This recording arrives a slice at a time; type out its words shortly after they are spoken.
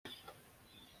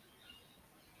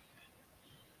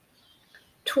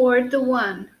toward the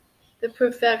one, the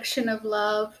perfection of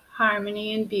love,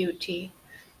 harmony, and beauty,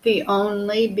 the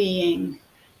only being,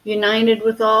 united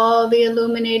with all the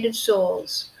illuminated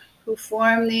souls who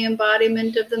form the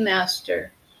embodiment of the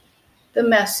Master, the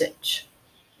message,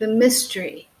 the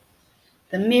mystery,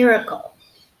 the miracle,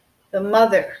 the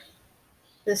Mother,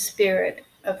 the Spirit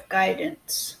of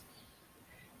guidance.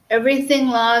 Everything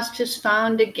lost is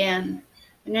found again,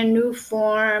 in a new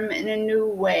form, in a new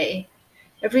way.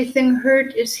 Everything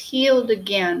hurt is healed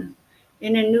again,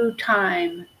 in a new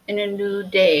time, in a new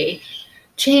day.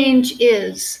 Change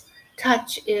is,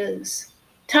 touch is,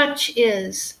 touch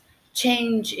is,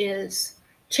 change is.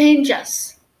 Change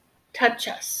us, touch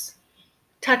us,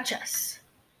 touch us,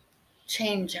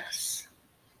 change us.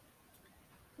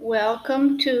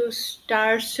 Welcome to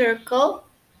Star Circle,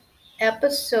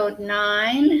 Episode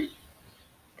 9.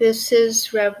 This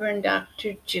is Reverend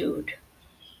Dr. Jude.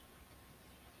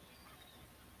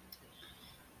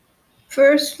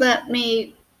 First, let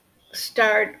me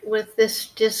start with this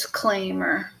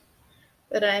disclaimer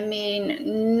that I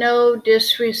mean no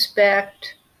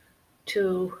disrespect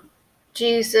to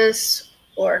Jesus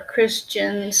or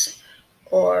Christians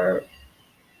or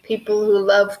people who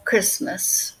love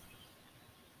Christmas.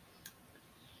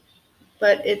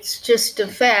 But it's just a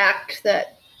fact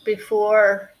that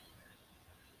before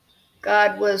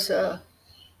God was an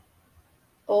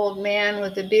old man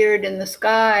with a beard in the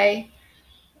sky,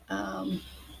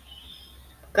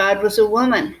 God was a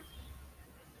woman.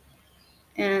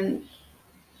 And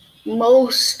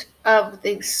most of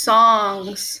the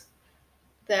songs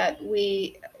that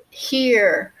we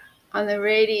hear on the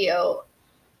radio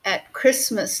at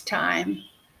Christmas time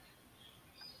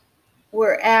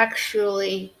were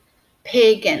actually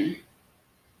pagan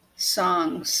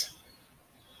songs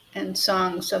and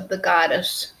songs of the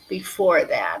goddess before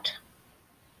that.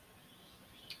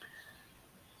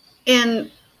 In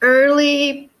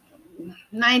early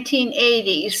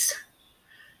 1980s,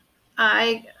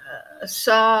 I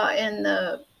saw in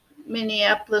the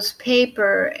Minneapolis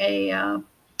paper a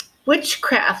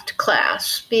witchcraft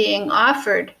class being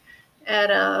offered at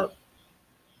an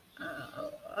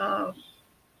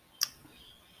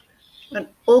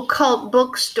occult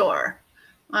bookstore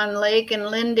on Lake and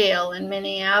Lyndale in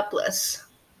Minneapolis.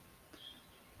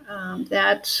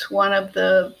 That's one of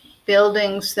the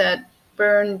buildings that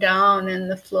burned down in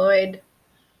the Floyd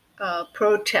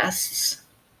protests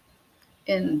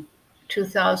in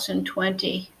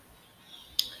 2020.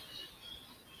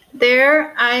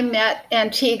 There I met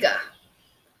Antigua,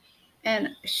 and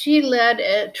she led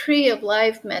a Tree of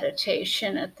Life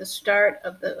meditation at the start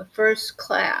of the first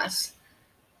class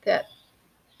that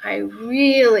I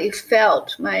really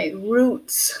felt my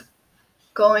roots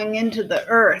going into the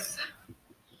earth.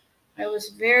 I was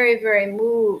very, very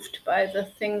moved by the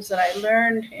things that I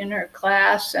learned in her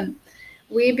class, and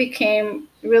we became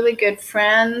really good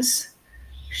friends.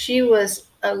 She was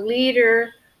a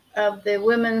leader of the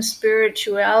women's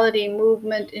spirituality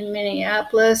movement in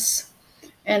Minneapolis,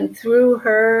 and through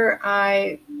her,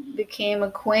 I became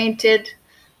acquainted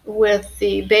with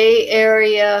the Bay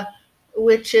Area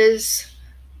witches,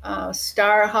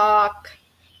 Starhawk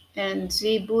and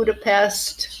Z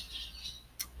Budapest.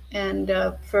 And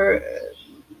for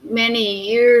many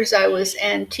years, I was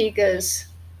Antigua's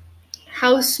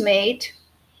housemate.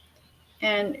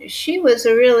 And she was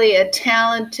really a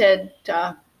talented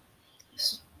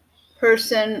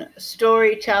person,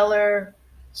 storyteller,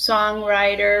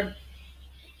 songwriter.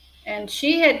 And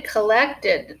she had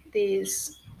collected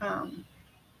these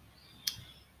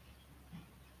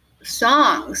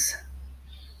songs.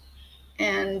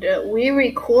 And we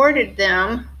recorded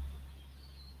them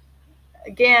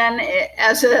again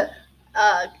as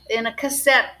in a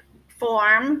cassette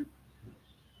form.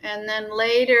 And then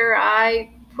later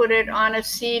I put it on a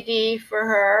CD for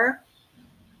her.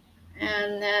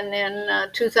 And then in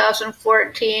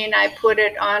 2014, I put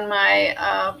it on my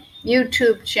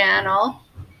YouTube channel.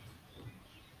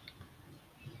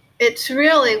 It's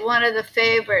really one of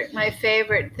my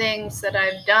favorite things that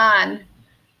I've done.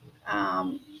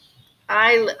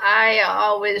 I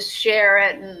always share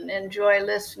it and enjoy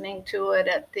listening to it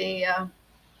at the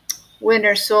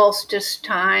winter solstice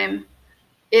time.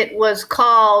 It was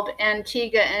called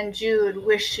Antigua and Jude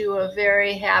Wish You a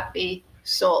Very Happy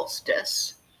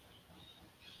Solstice.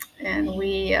 And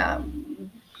we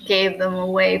gave them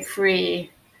away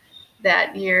free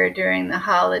that year during the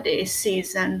holiday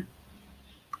season.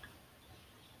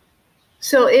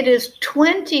 So it is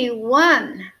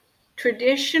 21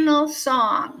 traditional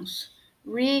songs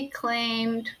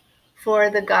reclaimed for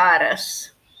the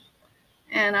goddess.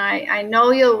 And I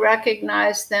know you'll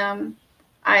recognize them.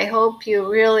 I hope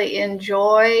you really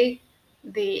enjoy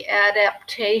the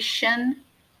adaptation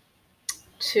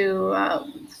to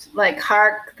like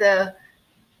Hark the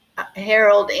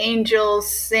Herald Angels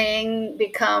Sing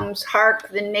becomes Hark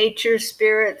the Nature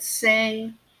Spirits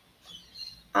Sing.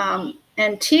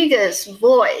 Antigua's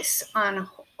voice on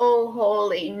O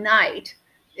Holy Night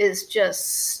is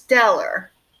just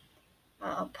stellar,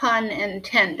 pun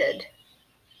intended.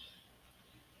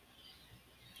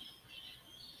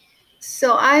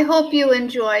 So I hope you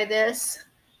enjoy this,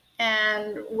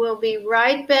 and we'll be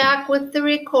right back with the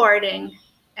recording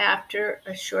after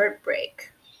a short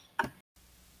break.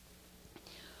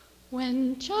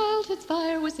 When childhood's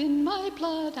fire was in my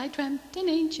blood, I dreamt an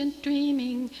ancient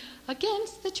dreaming.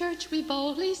 Against the church we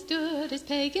boldly stood as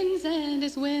pagans and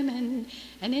as women.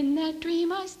 And in that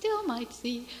dream I still might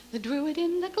see the druid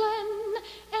in the glen,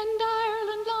 and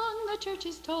Ireland long the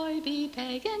church's toy. Be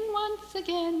pagan once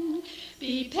again,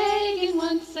 be pagan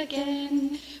once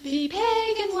again, be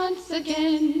pagan once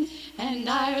again, and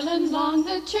Ireland long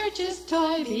the church's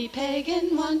toy. Be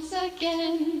pagan once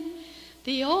again.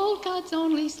 The old gods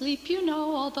only sleep, you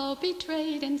know, although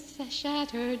betrayed and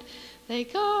shattered. They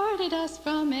guarded us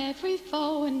from every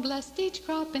foe and blessed each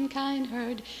crop and kind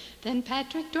herd. Then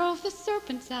Patrick drove the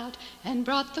serpents out and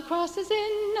brought the crosses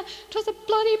in. 'Twas a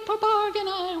bloody poor bargain,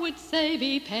 I would say.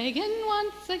 Be pagan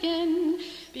once again,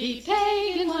 be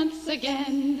pagan once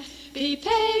again, be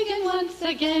pagan once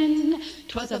again.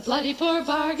 'Twas a bloody poor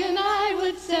bargain, I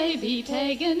would say. Be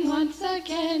pagan once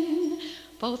again.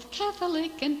 Both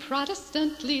Catholic and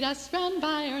Protestant lead us round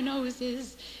by our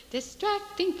noses,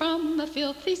 distracting from the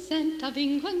filthy scent of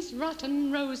England's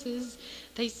rotten roses.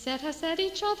 They set us at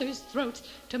each other's throats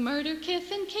to murder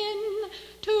kith and kin.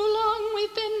 Too long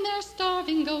we've been their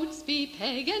starving goats. Be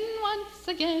pagan once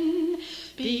again,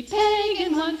 be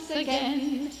pagan once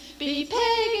again, be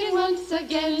pagan once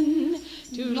again.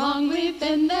 Too long we've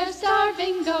been their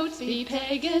starving goats. Be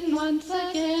pagan once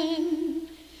again.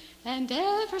 And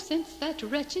ever since that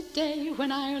wretched day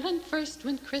when Ireland first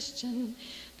went Christian,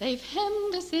 they've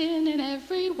hemmed us in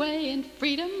every way, and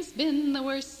freedom's been the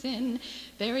worst sin.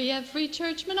 Bury every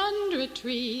churchman under a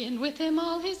tree, and with him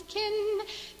all his kin.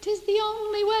 'Tis the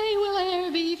only way we'll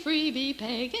e'er be free. Be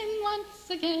pagan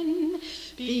once again,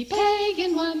 be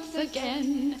pagan once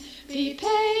again, be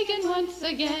pagan once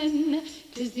again.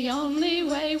 'Tis the only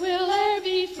way we'll e'er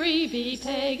be free. Be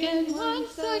pagan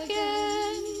once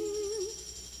again.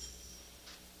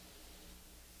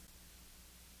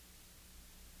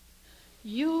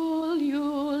 Yule,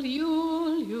 Yule,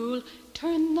 Yule, Yule,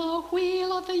 turn the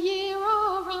wheel of the year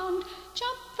around.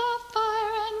 Jump the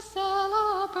fire and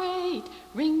celebrate.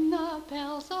 Ring the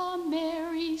bells a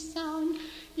merry sound.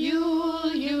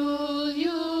 Yule, Yule,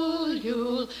 Yule,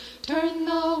 Yule, turn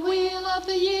the wheel of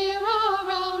the year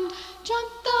around.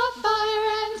 Jump the fire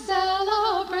and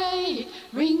celebrate.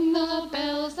 Ring the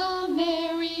bells a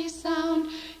merry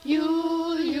sound.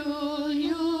 Yule, Yule,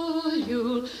 Yule,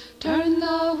 Yule, turn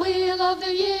the wheel of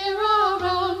the year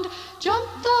around. Jump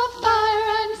the fire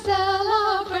and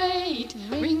celebrate.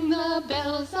 Ring the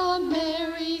bells a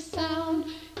merry sound.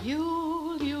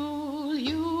 Yule, Yule,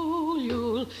 Yule,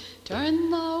 Yule,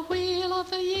 turn the wheel of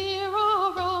the year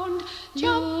around.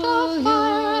 Jump the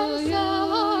fire and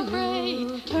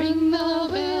celebrate. Ring the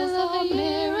bells a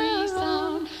merry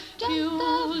sound. Jump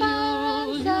the fire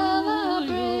and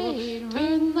celebrate.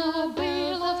 Ring the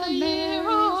wheel of the year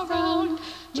around.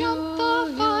 Jump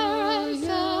the fire and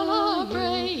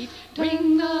celebrate.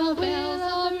 Ring the bells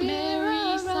a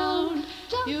merry sound.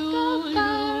 Yule,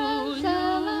 Yule,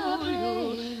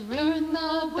 Yule, turn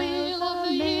the wheel of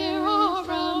the year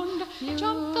around.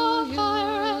 Jump the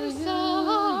fire and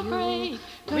celebrate.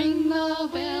 Ring the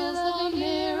bells a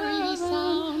merry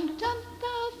sound. Jump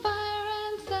the fire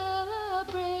and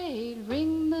celebrate.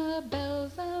 Ring the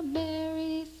bells a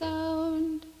merry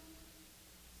sound.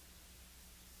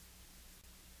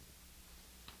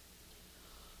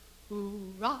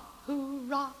 Hoorah,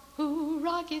 hoorah,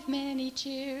 hoorah, give many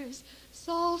cheers.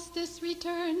 Solstice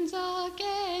returns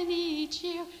again each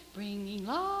year, bringing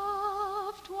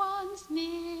loved ones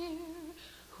near.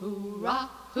 Hoorah,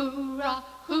 hoorah,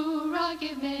 hoorah,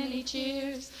 give many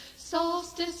cheers.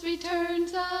 Solstice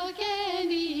returns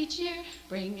again each year,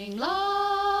 bringing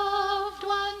loved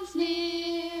ones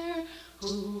near.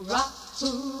 Hoorah,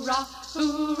 hoorah,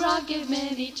 hoorah, give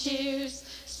many cheers.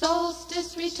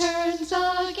 Solstice returns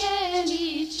again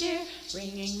each year,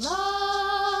 bringing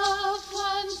loved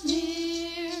ones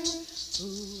near.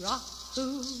 Hoorah,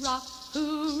 hoorah,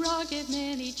 hoorah, give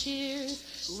many cheers.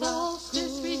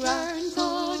 Solstice returns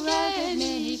again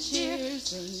each year.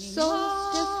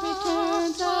 Solstice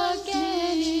returns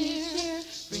again each year,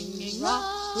 bringing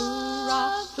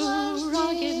hoorah,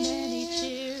 hoorah, give many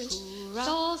cheers.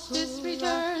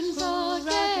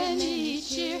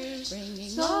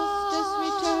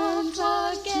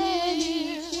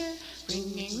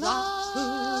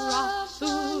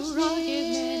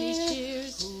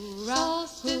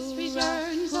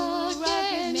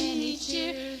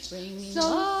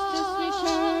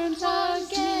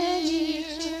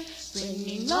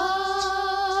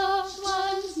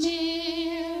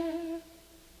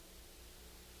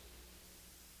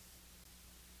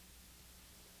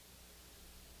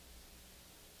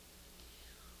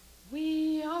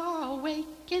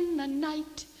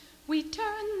 night. We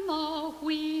turn the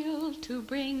wheel to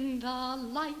bring the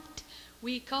light.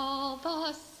 We call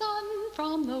the sun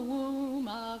from the womb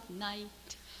of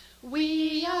night.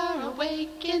 We are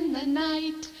awake in the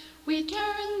night. We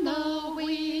turn the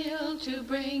wheel to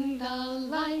bring the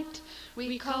light.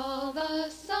 We call the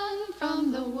sun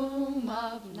from the womb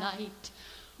of night.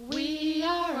 We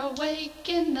are awake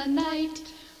in the night.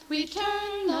 We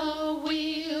turn the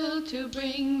wheel to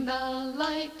bring the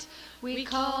light. We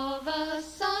call the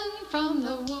sun from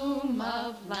the womb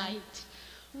of night.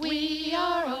 We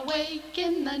are awake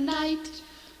in the night.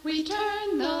 We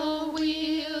turn the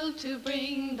wheel to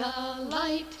bring the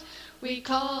light. We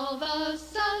call the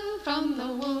sun from the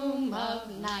womb of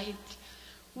night.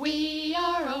 We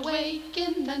are awake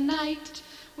in the night.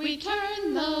 We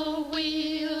turn the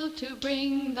wheel to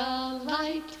bring the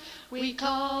light. We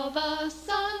call the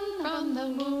sun from the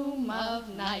womb of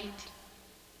night.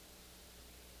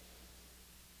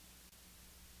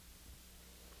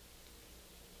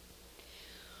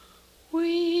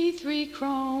 We three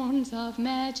crones of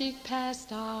magic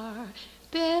past are,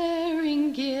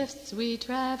 bearing gifts we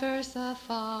traverse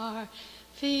afar.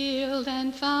 Field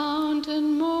and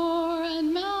fountain, moor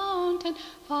and mountain,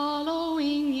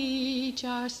 following each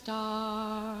our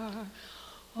star.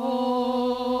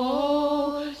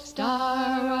 Oh,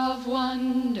 star of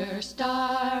wonder,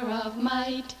 star of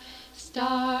might,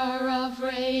 star of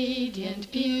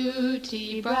radiant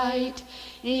beauty bright,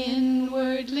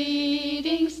 inward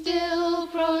leading, still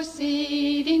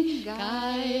proceeding,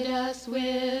 guide us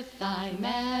with thy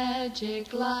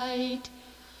magic light.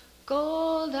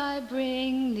 Gold I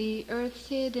bring, the earth's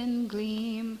hidden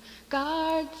gleam,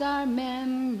 guards our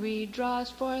memory, draws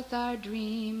forth our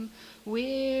dream,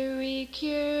 weary,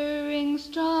 curing,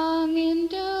 strong,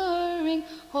 enduring,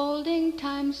 holding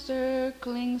time's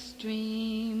circling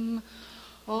stream.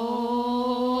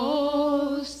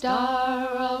 Oh, star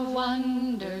of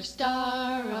wonder,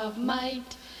 star of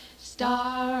might,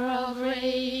 star of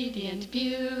radiant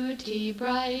beauty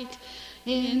bright,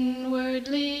 inward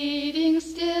leading,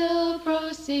 still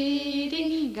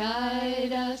proceeding,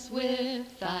 guide us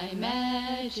with thy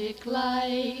magic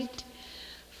light.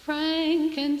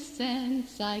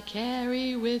 Frankincense I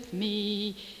carry with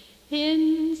me,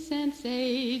 incense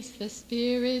aids the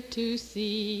spirit to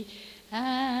see,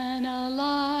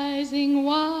 analyzing,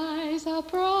 wise,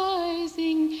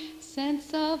 uprising,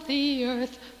 scents of the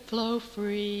earth flow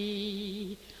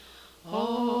free.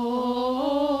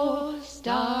 Oh,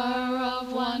 star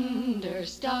of wonder,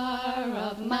 star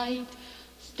of might,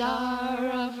 star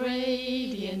of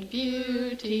radiant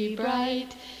beauty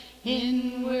bright,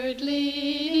 inward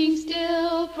leading,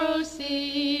 still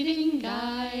proceeding,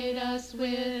 guide us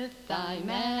with thy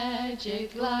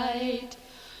magic light.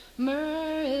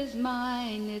 Myrrh is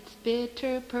mine, its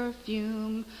bitter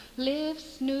perfume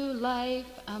lifts new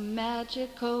life, a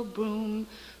magical broom,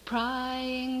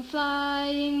 prying,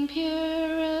 flying,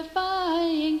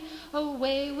 purifying,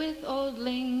 away with old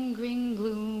lingering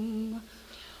gloom.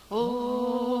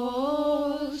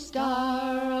 Oh,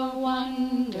 star of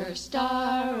wonder,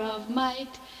 star of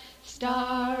might,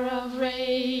 star of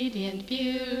radiant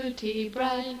beauty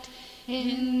bright,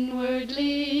 inward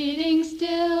leading,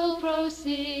 still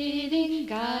proceeding,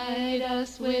 guide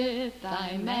us with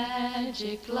thy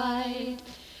magic light.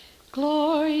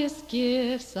 Glorious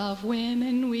gifts of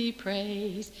women we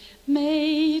praise,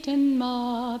 maiden,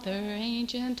 mother,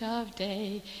 ancient of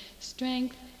day,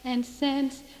 strength and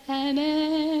sense and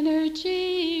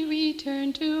energy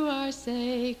return to our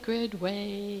sacred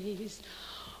ways.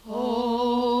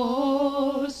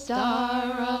 Oh,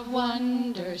 star of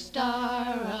wonder,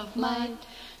 star of might,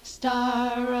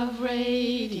 star of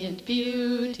radiant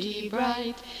beauty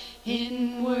bright,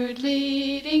 inward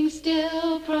leading,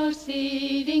 still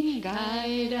proceeding,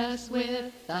 guide us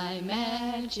with thy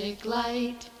magic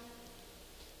light.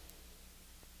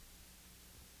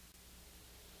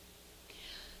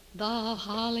 The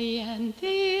holly and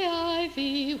the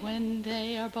ivy, when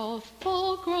they are both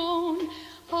full grown,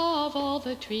 of all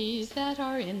the trees that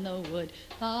are in the wood,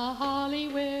 the holly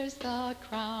wears the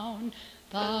crown.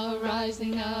 The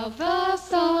rising of the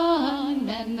sun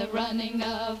and the running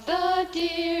of the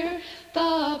deer,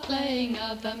 the playing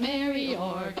of the merry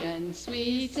organ,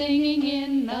 sweet singing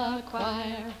in the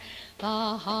choir. The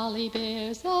holly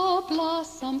bears a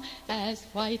blossom as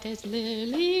white as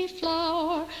lily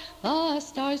flower. The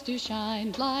stars do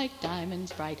shine like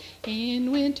diamonds bright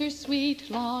in winter's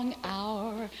sweet long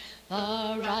hour.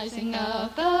 The rising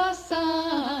of the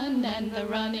sun and the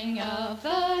running of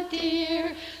the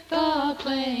deer, the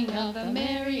playing of the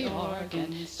merry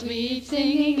organ, sweet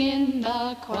singing in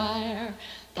the choir.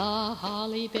 The The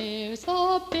holly bears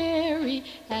a berry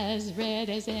as red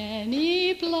as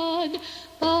any blood.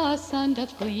 The sun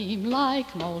doth gleam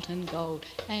like molten gold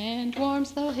and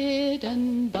warms the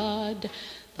hidden bud.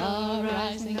 The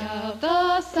rising of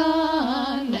the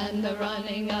sun and the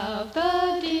running of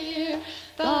the deer,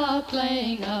 the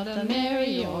playing of the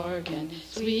merry organ,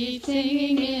 sweet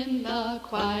singing in the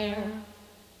choir.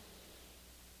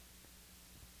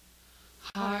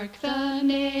 Hark the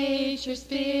nature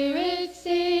spirits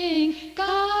sing,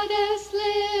 Goddess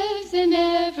lives in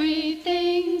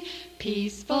everything.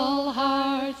 Peaceful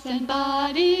hearts and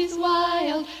bodies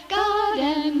wild, God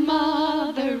and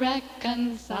Mother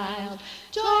reconciled.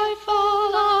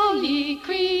 Joyful all ye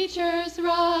creatures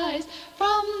rise,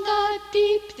 from the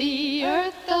deep, the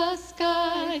earth, the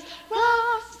skies.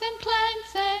 Rocks and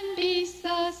plants and beasts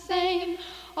the same,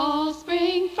 all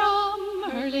spring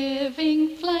from her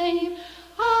living flame.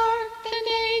 Hark the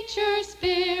nature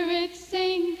spirits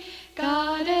sing,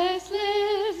 Goddess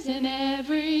lives in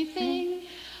everything.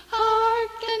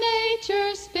 Hark the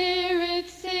nature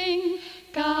spirits sing,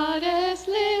 Goddess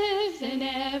lives in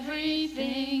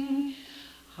everything.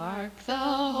 Hark the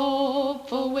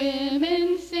hopeful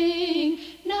women sing,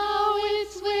 now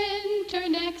it's winter,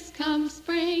 next comes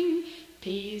spring.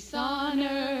 Peace on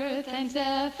earth and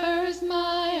zephyrs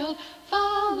mild,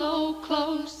 follow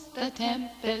close the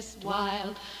tempest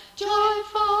wild.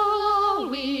 Joyful all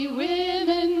we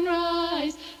women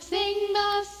rise, sing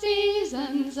the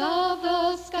seasons of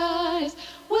the skies.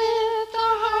 With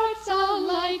our hearts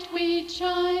alight we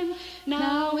chime,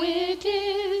 now it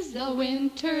is the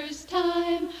winter's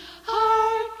time.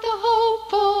 Hark the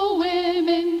hopeful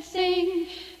women sing,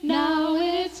 now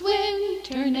it's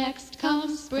winter, next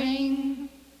comes spring.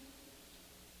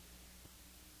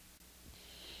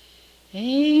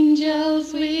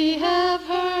 Angels we have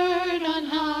heard on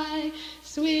high,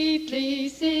 sweetly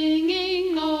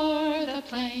singing o'er the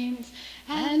plains,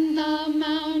 and the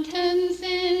mountains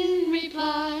in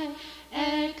reply,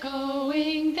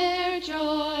 echoing their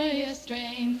joyous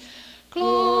strains.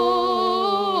 Gloria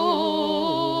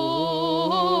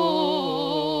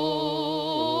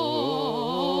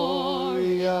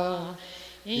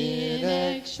in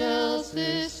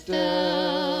excelsis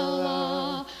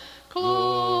Stella.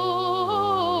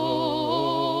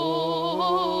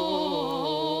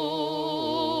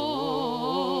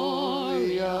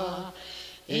 Gloria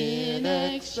in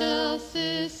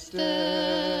excelsis Stella.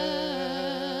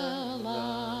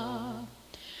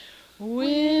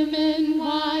 Women,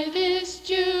 why this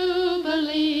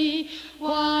jubilee?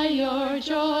 Why your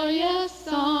joyous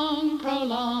song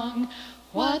prolong?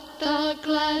 What the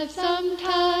gladsome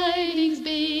tidings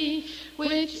be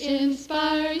which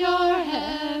inspire your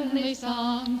heavenly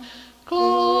song?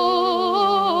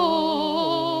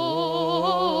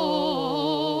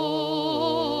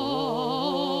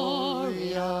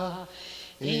 Gloria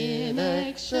in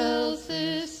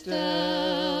excelsis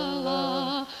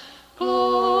Stella.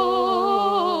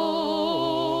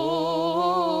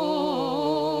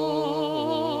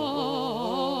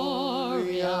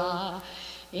 Gloria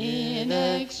in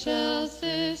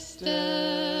excelsis Stella.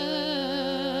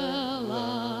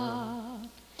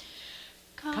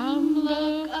 Come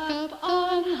look up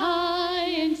on high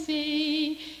and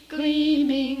see,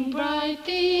 gleaming bright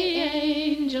the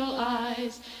angel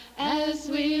eyes, as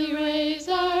we raise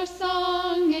our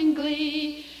song in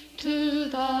glee to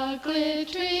the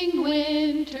glittering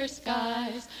winter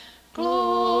skies.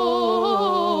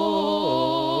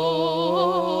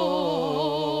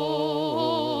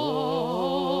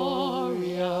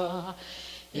 Gloria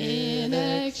in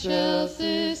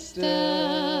excelsis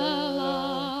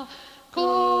Stella.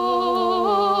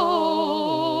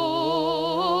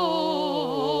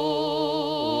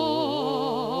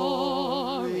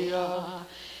 Gloria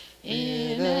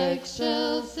in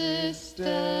excelsis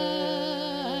Stella.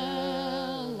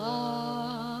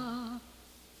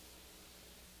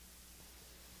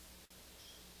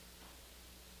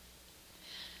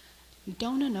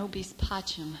 Dona nobis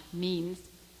pacem means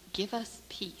give us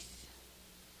peace.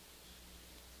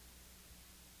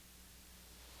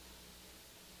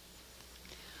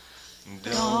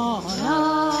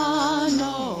 Dona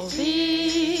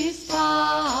nobis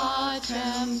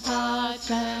pacem,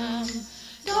 pacem.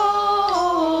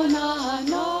 Dona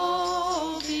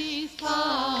nobis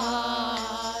pacem.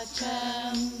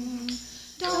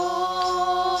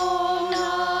 Dona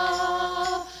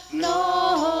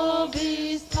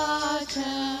nobis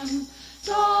pacem.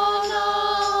 Dona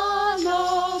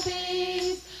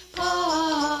nobis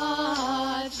pacem.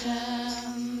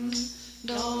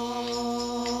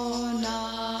 Dona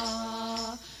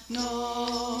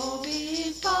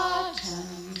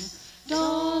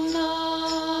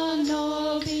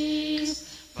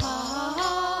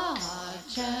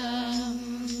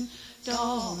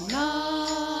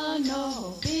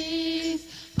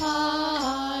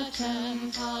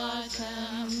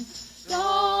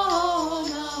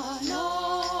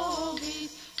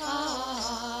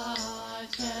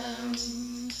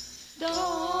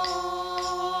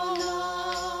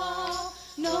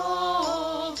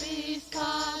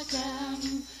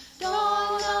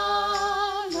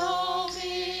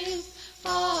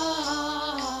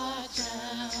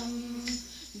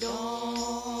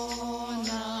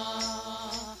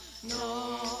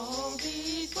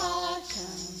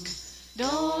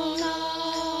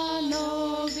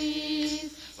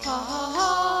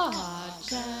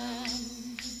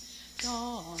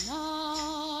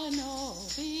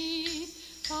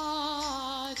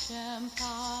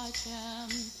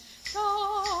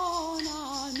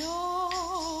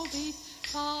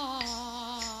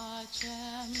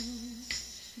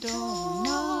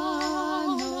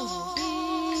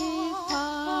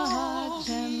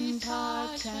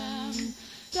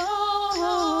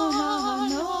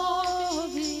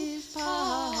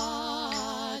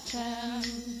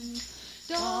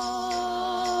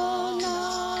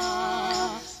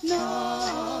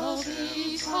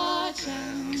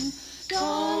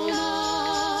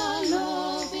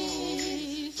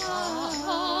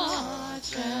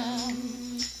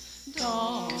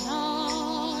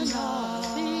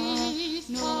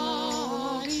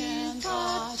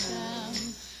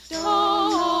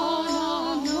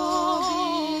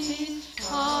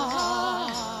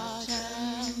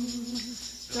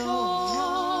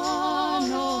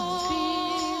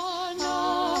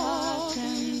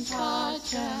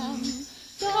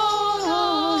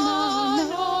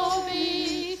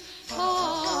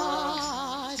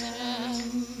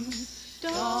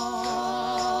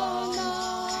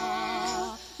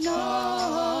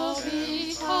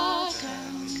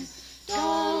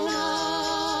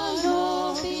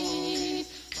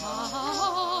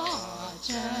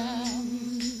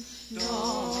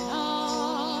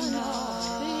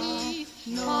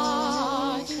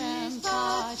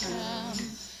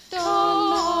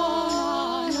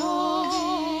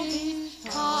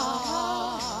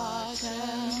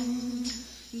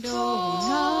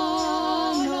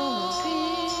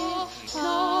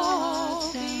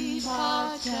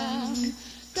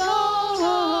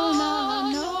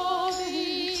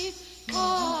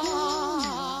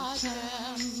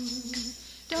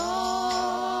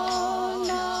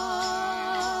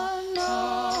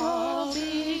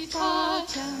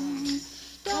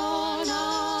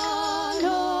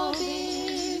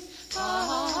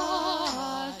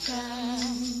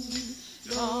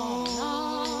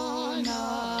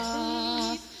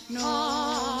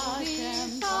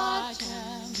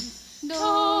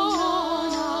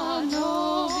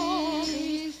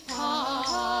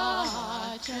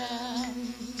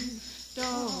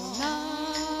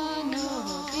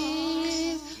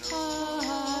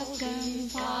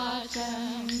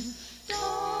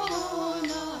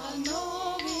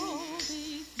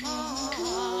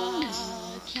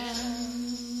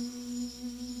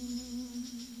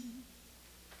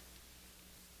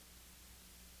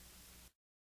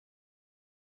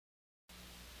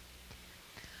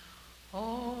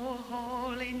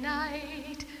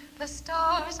The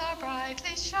stars are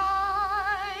brightly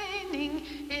shining.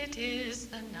 It is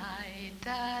the night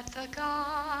that the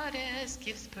goddess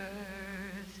gives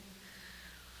birth.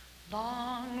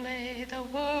 Long lay the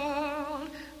world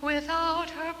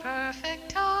without her perfect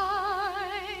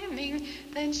timing.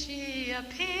 Then she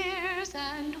appears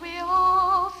and we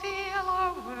all feel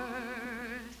our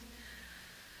worth.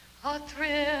 A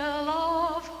thrill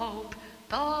of hope,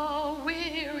 the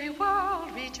weary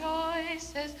world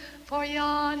rejoices, for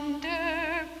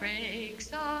yonder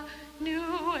breaks a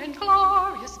new and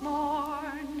glorious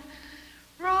morn.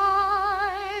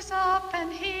 Rise up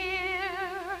and hear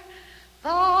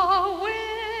the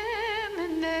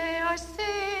women, they are singing,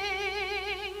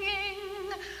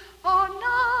 O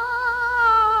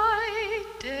night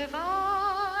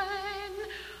divine,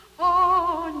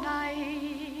 O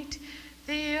night,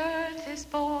 the earth is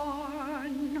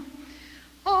born.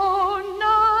 O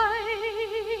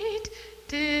night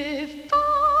divine,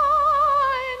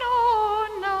 O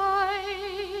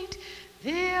night,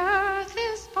 the earth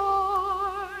is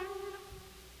born.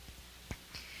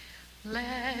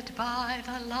 Led by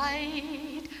the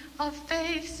light of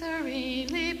faith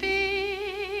serenely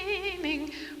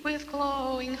beaming, with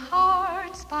glowing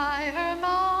hearts by her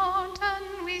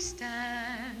mountain we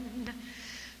stand.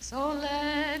 So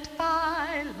led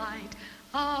by light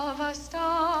of a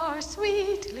star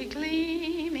sweetly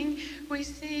gleaming, we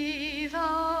see the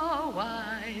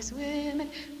wise women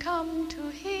come to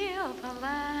heal the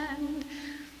land.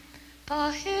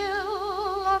 The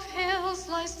hill of hills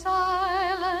lies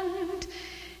silent,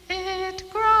 it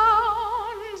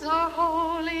grounds our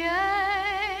holy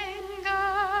anger.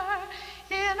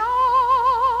 In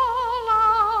all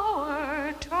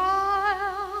our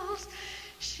trials,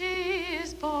 she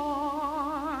is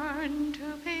born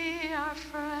to be our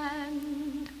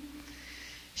friend.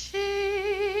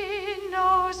 She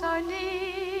knows our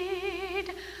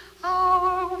need,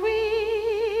 our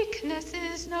weakness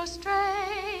is no stranger.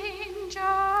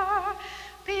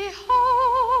 Behold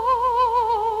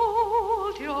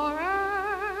your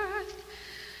earth,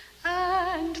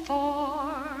 and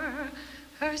for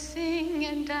her sing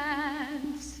and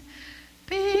dance.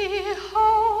 Behold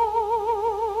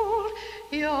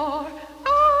your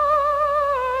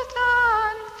earth,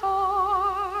 and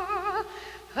for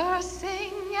her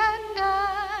sing and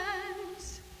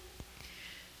dance.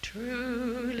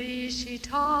 Truly she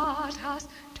taught us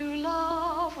to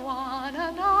love one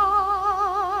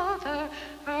another.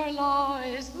 Her law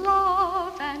is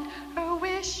love, and her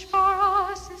wish for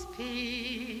us is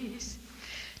peace.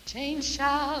 Chains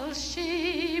shall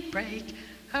she break,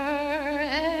 her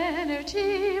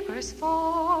energy bursts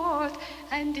forth,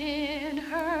 and in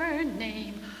her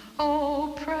name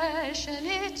oppression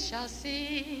it shall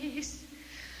cease.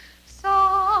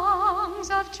 Songs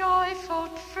of joy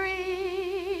float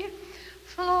free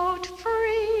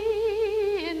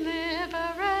in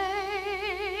liberation.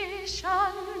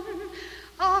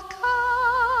 A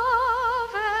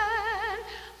coven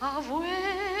of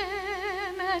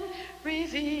women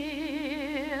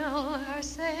reveal her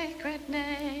sacred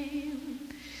name.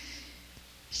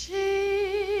 She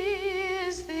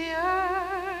is the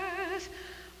earth,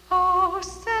 oh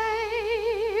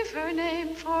save her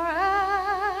name forever.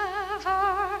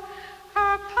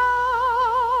 Her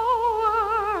power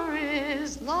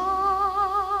is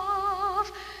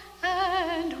love,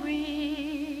 and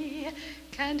we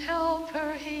can help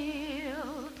her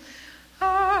heal.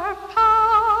 Her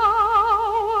power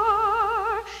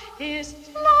is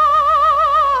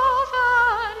love,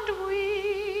 and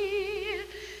we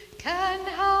can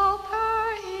help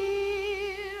her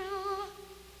heal.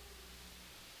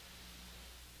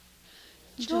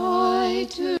 Joy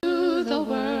to the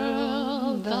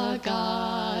world, the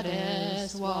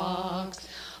goddess walks.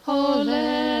 Oh,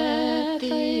 let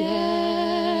the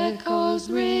echoes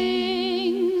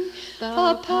ring,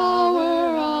 the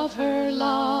power of her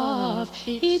love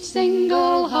each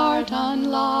single heart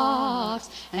unlocks.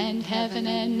 And heaven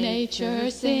and nature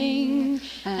sing,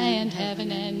 and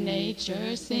heaven and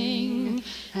nature sing,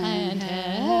 and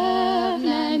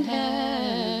heaven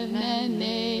and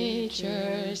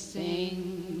nature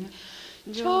sing.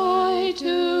 Joy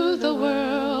to the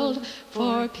world,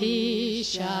 for peace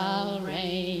shall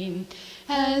reign,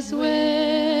 as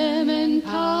women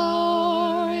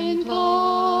power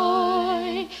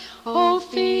employ. O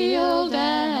field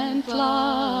and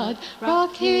flood,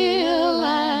 rock, hill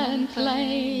and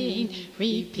plain,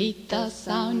 repeat the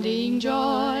sounding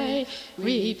joy,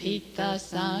 repeat the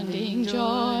sounding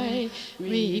joy,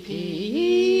 repeat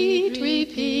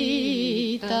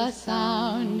the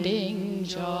sounding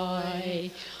joy.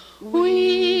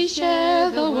 We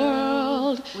share the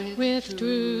world with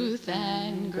truth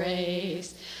and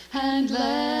grace, and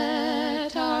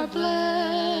let our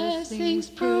blessings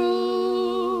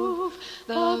prove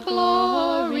the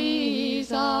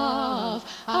glories of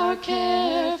our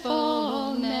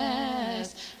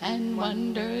carefulness, and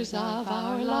wonders of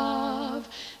our love,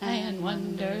 and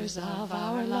wonders of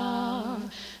our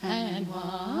love, and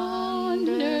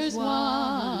wonders,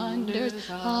 wonders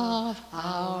of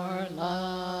our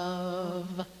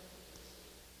love.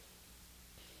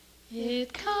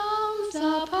 It comes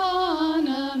upon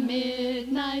a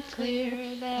midnight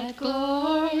clear, that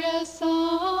glorious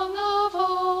song of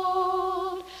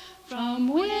old,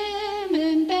 from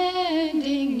women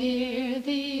bending near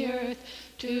the earth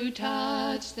to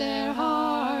touch their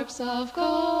harps of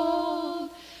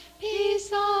gold.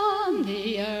 Peace on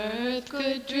the earth,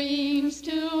 good dreams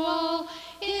to all,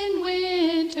 in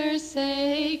winter's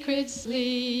sacred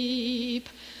sleep.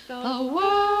 The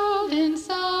world in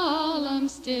solemn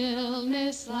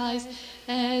stillness lies,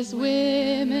 as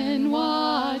women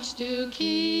watch to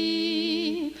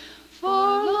keep. For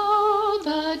lo,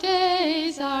 the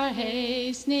days are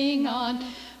hastening on,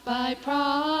 by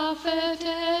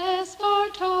prophetess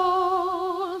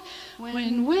foretold,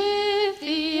 when with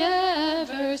the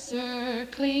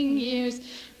ever-circling years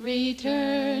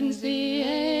returns the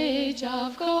age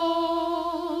of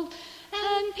gold,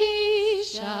 and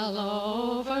peace shall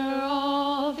over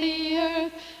all the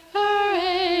earth her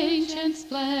ancient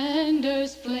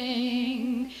splendors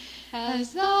fling,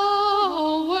 as the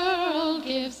whole world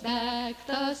gives back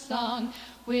the song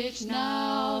which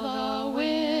now the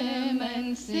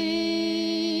women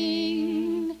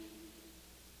sing.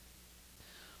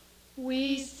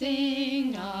 We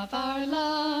sing of our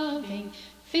loving,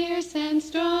 fierce and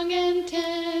strong and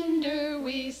tender.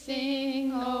 We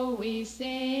sing, oh, we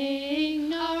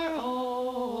sing our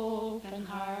open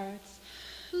hearts.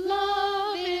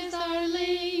 Love is our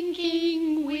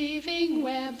linking, weaving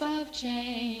web of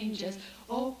changes.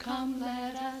 Oh, come,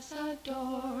 let us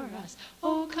adore us.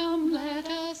 Oh, come, let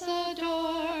us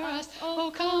adore us.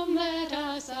 Oh, come, let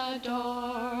us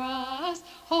adore us.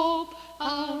 Hope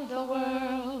of the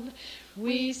world.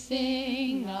 We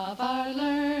sing of our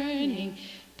learning,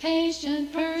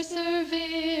 patient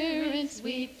perseverance.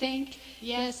 We think,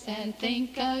 yes, and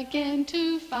think again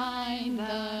to find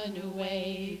the new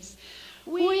ways.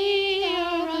 We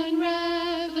are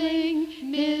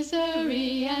unraveling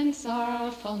misery and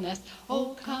sorrowfulness.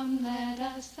 Oh, come, let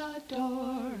us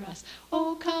adore us.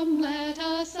 Oh, come, let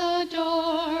us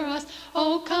adore us.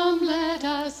 Oh, come, let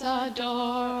us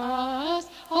adore us.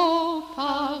 Hope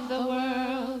of the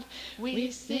world. We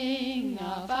sing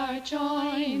of our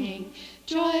joining,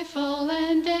 joyful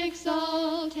and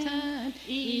exultant,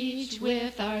 each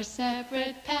with our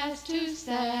separate past to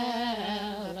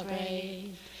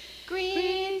celebrate.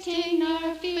 Greeting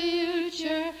our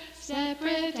future,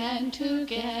 separate and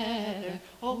together.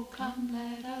 Oh, come,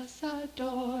 let us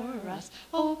adore us.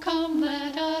 Oh, come,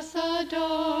 let us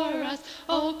adore us.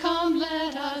 Oh, come,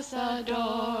 let us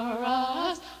adore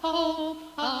us. Hope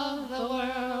of the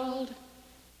world.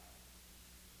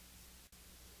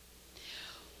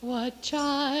 What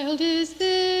child is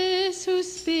this whose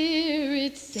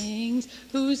spirit sings,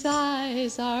 whose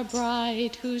eyes are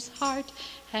bright, whose heart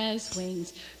has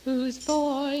wings, whose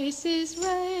voice is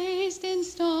raised in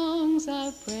songs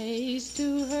of praise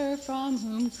to her from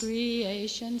whom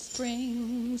creation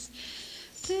springs?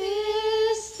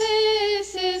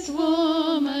 This is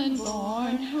woman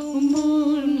born, whom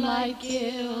moonlight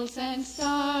gilds and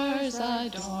stars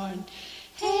adorn.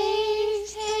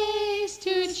 Haste, haste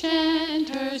to chant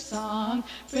her song,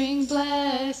 bring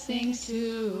blessings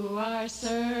to our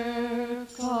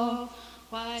circle.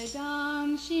 Why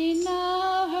dons she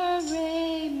now her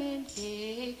raiment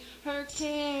gay, her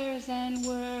cares and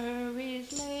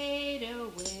worries laid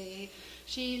away?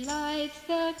 She lights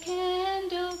the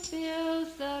candle,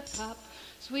 fills the cup,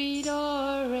 sweet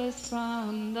orris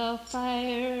from the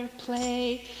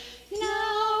fireplace.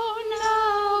 Now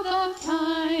the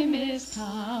time is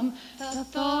come, the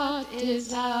thought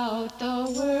is out,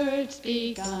 the words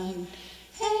begun.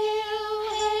 Hail,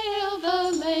 hail,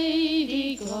 the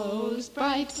Lady glows,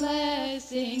 bright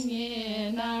blessing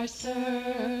in our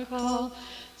circle.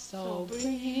 So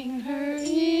bring her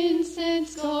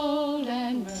incense, gold,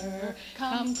 and myrrh.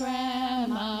 Come,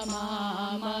 grandma,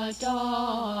 mama,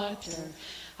 daughter.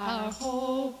 Our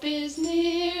hope is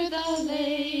near, the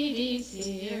Lady's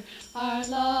here. Our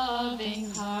loving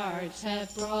hearts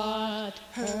have brought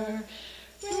her.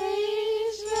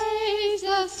 Raise, raise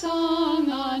a song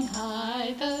on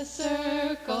high. The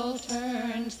circle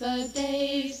turns, the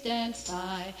days dance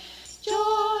by.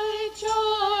 Joy,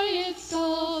 joy, its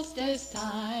solstice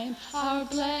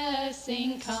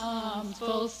comes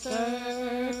full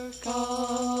circle.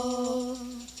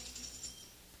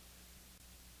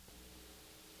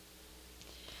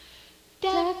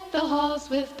 Deck the halls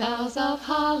with boughs of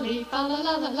holly, fa la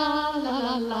la la la la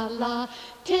la la la.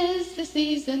 'Tis the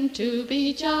season to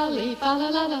be jolly, fa la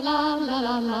la la la la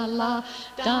la la la.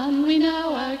 Don we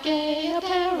now our gay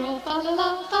apparel, fa la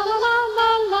la la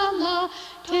la la la.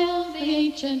 Till the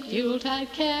ancient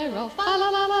Yuletide carol, fa la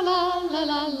la la la la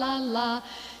la la la.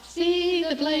 See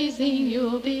the blazing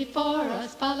Yule before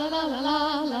us, fa la la la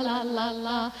la la la la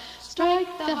la.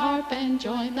 Strike the harp and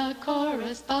join the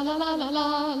chorus, fa la la la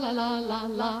la la la la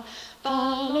la.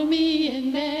 Follow me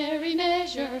in merry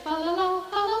measure, fa la la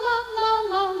la la la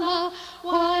la la.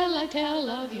 While I tell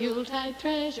of Yuletide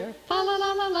treasure, fa la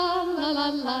la la la la la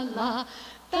la la.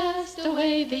 Fast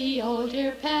away the old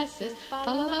year passes,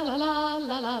 fa la la la la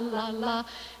la la la la.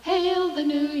 Hail the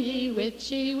new ye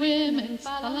witchy women,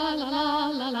 fa la la la la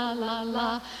la la la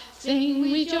la. Sing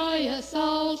we joyous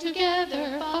all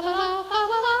together, fa la la la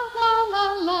la la la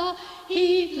la.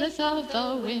 Heedless of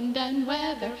the wind and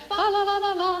weather, fa la la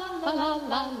la la la la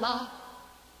la la.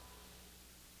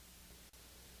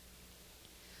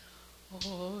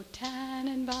 O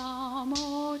Tannenbaum,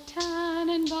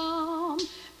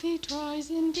 wie treu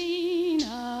sind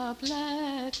deine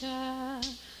Blätter.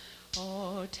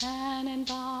 O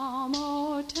Tannenbaum,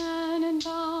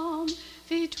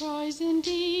 wie treu sind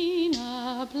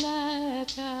deine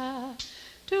Blätter.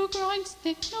 Du grünst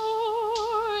nicht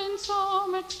nur in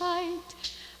Sommerzeit,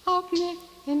 auch nicht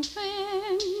in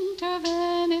Winter,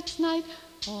 wenn es schneit.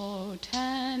 O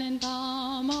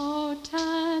Tannenbaum,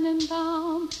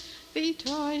 wie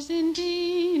treu sind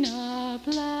deine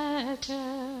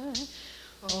Blätter.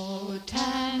 O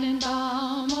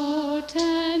Tannenbaum,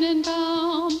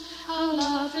 how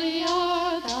lovely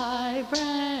are thy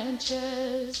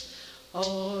branches.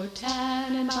 O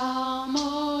Tannenbaum,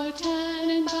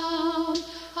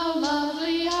 how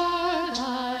lovely are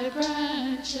thy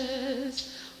branches.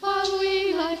 While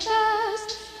we lie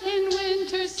fast in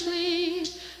winter's sleep,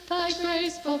 thy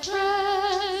graceful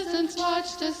presence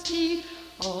watched us keep.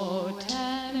 O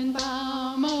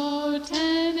Tannenbaum,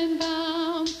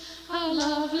 how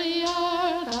lovely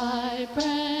are thy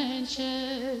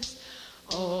branches.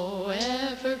 O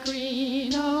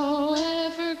evergreen,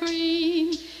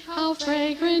 how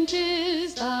fragrant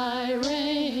is thy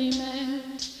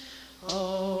raiment.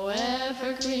 O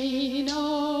evergreen,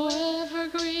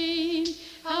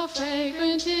 how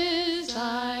fragrant is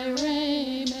thy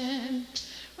raiment.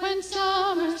 When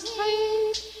summer's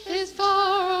heat is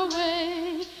far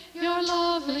away, your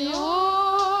lovely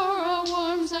aura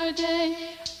warms our day.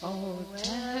 O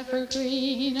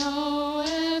evergreen,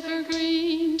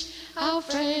 how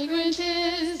fragrant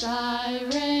is thy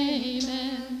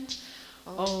raiment.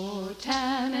 O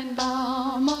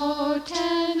Tannenbaum,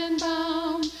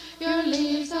 your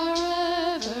leaves are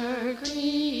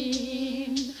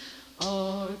evergreen.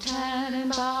 O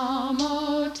Tannenbaum,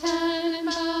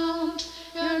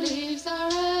 your leaves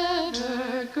are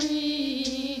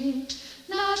evergreen.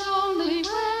 Not only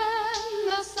when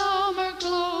the summer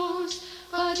glows,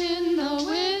 but in the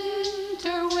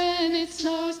winter when it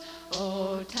snows.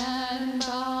 O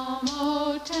Tannenbaum,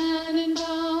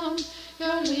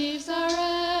 your leaves are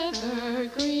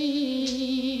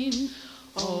evergreen.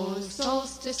 O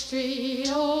solstice tree,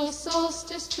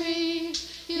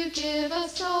 you give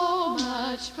us so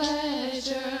much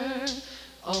pleasure.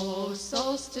 O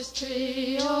solstice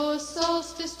tree,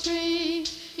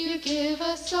 you give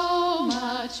us so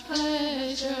much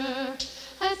pleasure.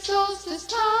 At solstice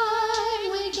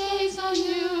time we gaze on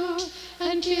you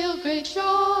and feel great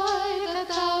joy that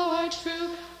thou art true.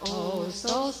 O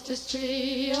solstice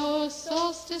tree,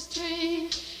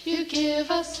 you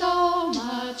give us so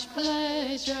much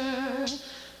pleasure.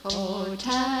 O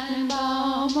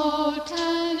Tannenbaum,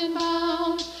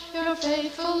 your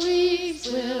faithful leaves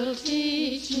will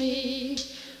teach me.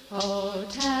 O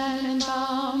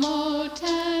Tannenbaum,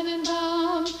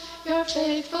 your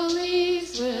faithful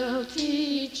leaves will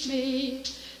teach me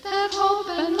that hope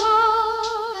and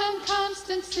love and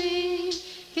constancy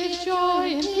give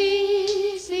joy and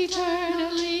peace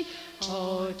eternally.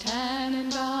 O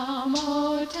Tannenbaum,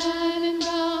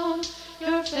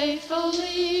 your faithful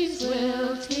leaves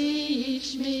will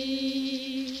teach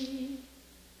me.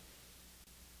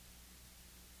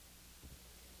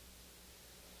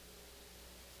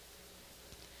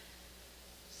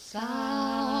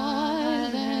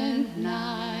 Silent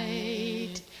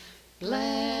night,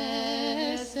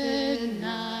 blessed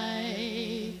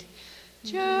night,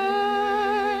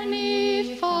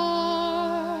 journey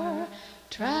far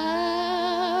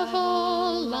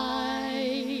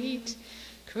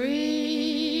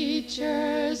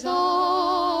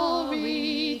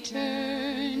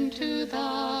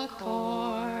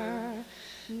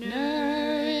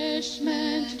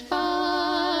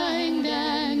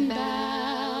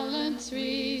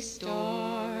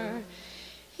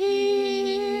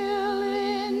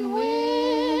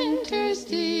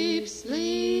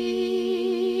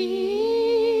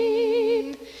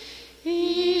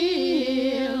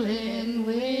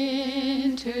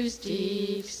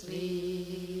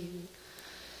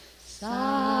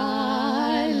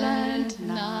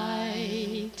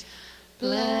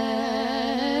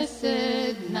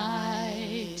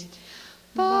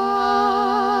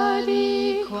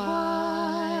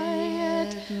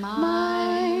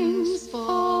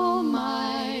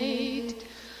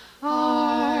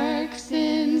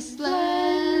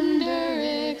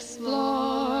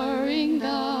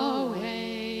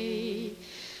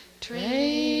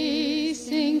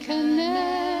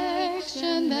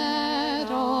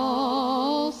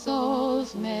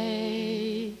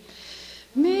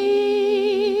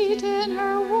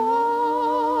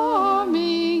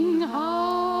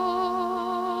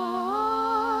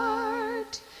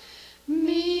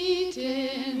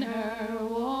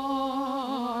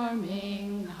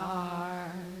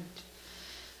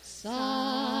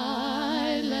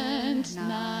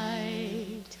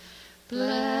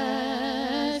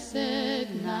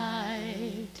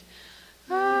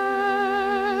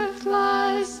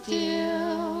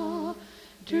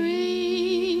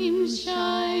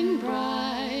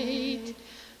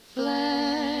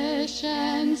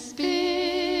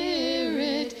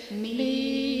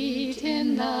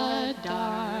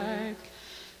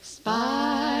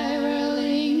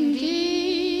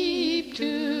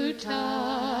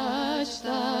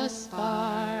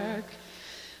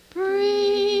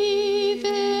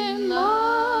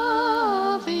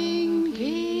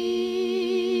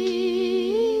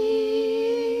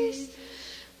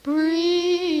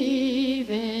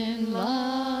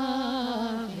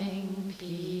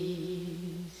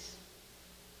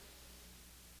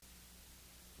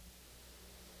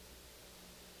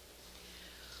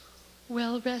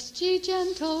rest ye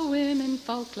gentle women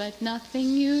folk, let nothing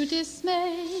you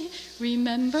dismay.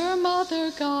 Remember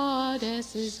Mother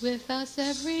Goddess is with us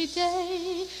every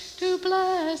day, to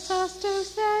bless us, to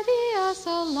steady us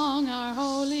along our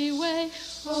holy way.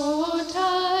 Oh,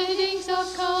 tidings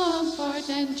of comfort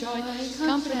and joy,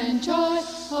 comfort and joy.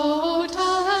 Oh,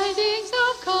 tidings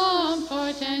of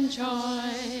comfort and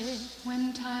joy.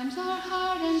 When times are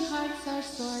hard and hearts are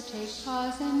sore, take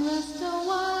pause and rest a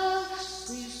while.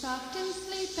 Breathe soft in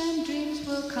sleep and dreams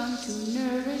will come to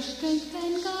nourish strength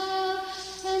and guile.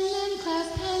 And then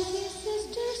clasp hands, ye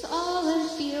sisters all, and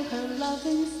feel her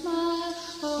loving smile.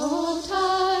 Oh,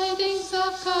 tidings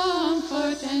of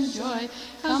comfort and joy,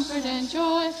 comfort and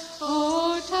joy.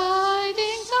 Oh,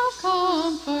 tidings of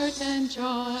comfort and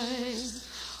joy.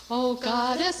 O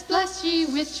Goddess, bless ye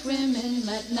rich women,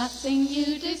 let nothing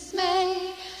you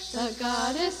dismay. The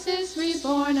Goddess is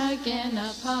reborn again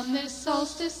upon this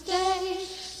solstice day,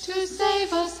 to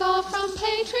save us all from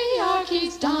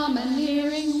patriarchy's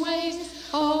domineering ways.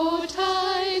 O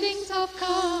tidings of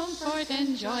comfort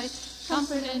and joy,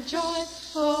 comfort and joy.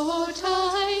 O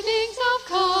tidings of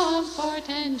comfort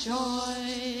and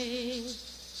joy.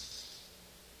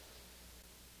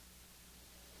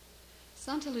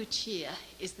 Santa Lucia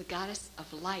is the goddess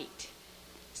of light.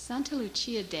 Santa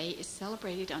Lucia Day is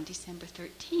celebrated on December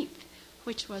 13th,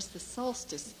 which was the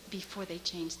solstice before they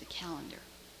changed the calendar.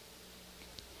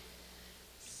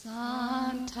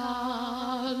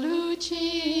 Santa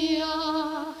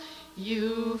Lucia,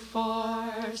 you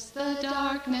force the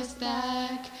darkness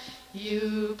back,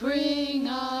 you bring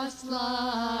us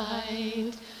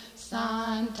light.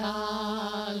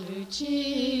 Santa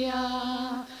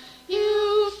Lucia,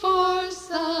 you force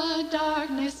the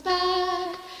darkness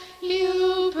back,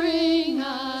 you bring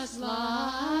us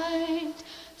light.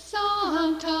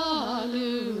 Santa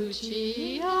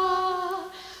Lucia,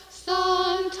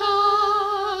 Santa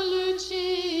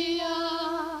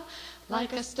Lucia,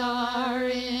 like a star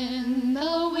in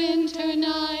the winter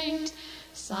night.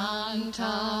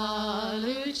 Santa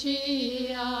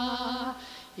Lucia,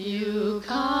 you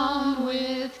come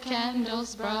with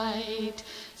candles bright.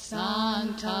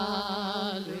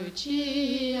 Santa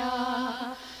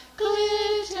Lucia,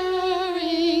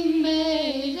 glittering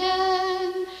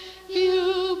maiden,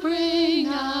 you bring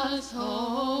us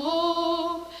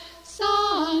hope.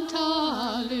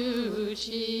 Santa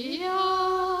Lucia,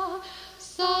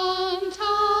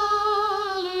 Santa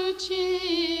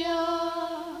Lucia.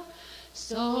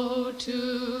 So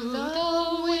to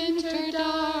the winter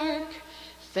dark,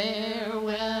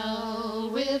 farewell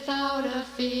without a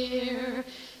fear.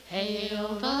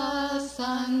 Hail the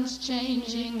sun's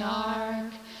changing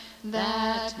arc,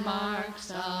 that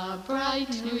marks a bright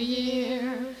new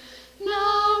year.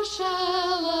 Now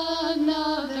shall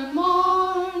another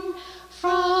morn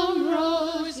from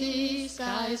rosy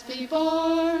skies be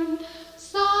born.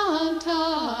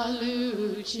 Santa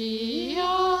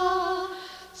Lucia,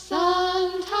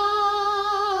 Santa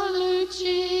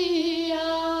Lucia.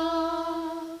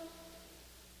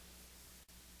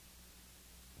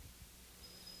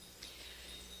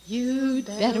 You'd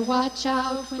better watch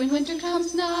out when winter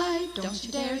comes nigh. Don't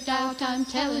you dare doubt, I'm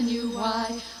telling you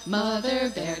why. Mother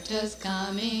Berta's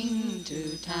coming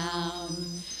to town.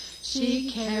 She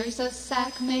carries a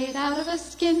sack made out of a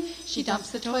skin. She dumps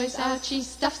the toys out, she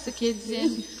stuffs the kids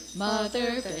in.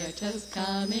 Mother Berta's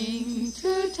coming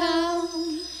to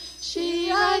town.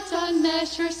 She rides on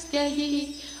Masher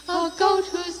Skeggy, a goat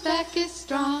whose back is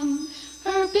strong.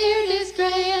 Her beard is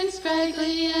gray and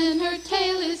scraggly, and her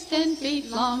tail is 10 feet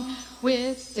long.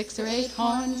 With 6 or 8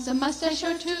 horns, a mustache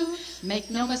or 2, make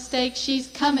no mistake, she's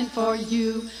coming for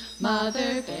you.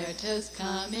 Mother Berta's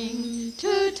coming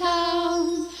to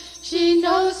town. She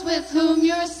knows with whom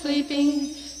you're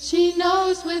sleeping, she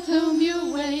knows with whom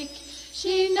you wake.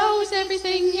 She knows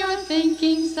everything you're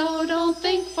thinking, so don't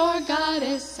think for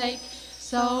Goddess' sake.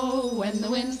 So when the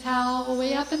winds howl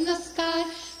way up in the sky,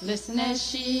 listen as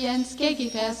she and Skeggy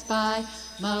pass by.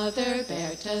 Mother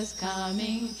Berta's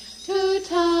coming to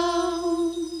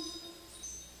town.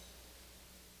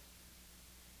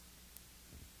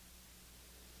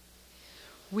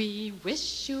 We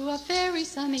wish you a very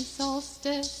sunny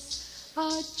solstice,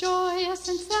 a joyous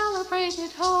and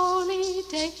celebrated holy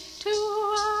day. To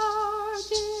our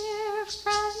dear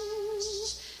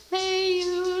friends, may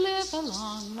you live a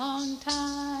long, long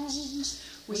time.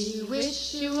 We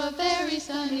wish you a very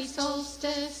sunny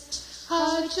solstice,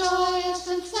 a joyous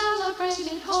and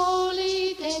celebrated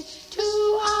holy day.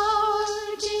 To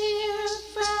our dear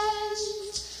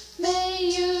friends,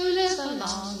 may you live a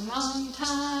long, long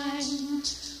time.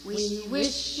 We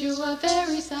wish you a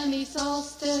very sunny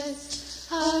solstice,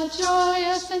 A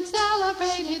joyous and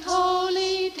celebrated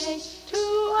holy day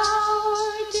to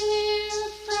our dear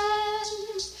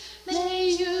friends. May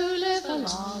you live a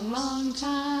long, long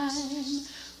time.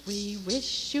 We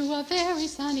wish you a very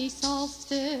sunny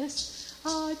solstice,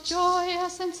 a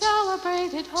joyous and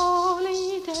celebrated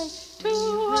holy day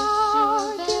to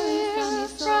our dear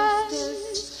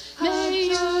friends. May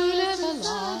you live a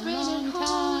long, long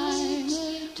time.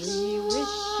 We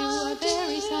wish you a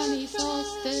very sunny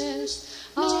solstice,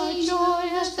 a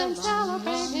joyous and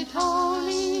celebrated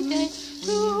holy day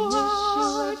to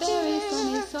our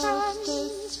dear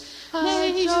friends. May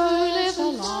you live a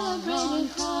long, long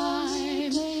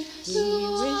time. We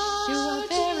wish you a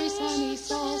very sunny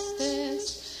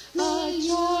solstice, a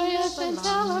joyous and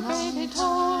celebrated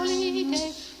holy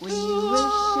day. We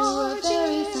wish you a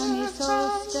very sunny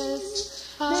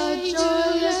solstice, a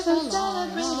joyous and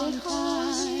celebrated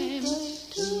time.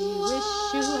 We wish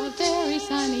you a very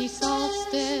sunny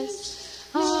solstice,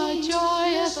 a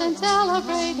joyous and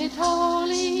celebrated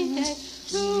holy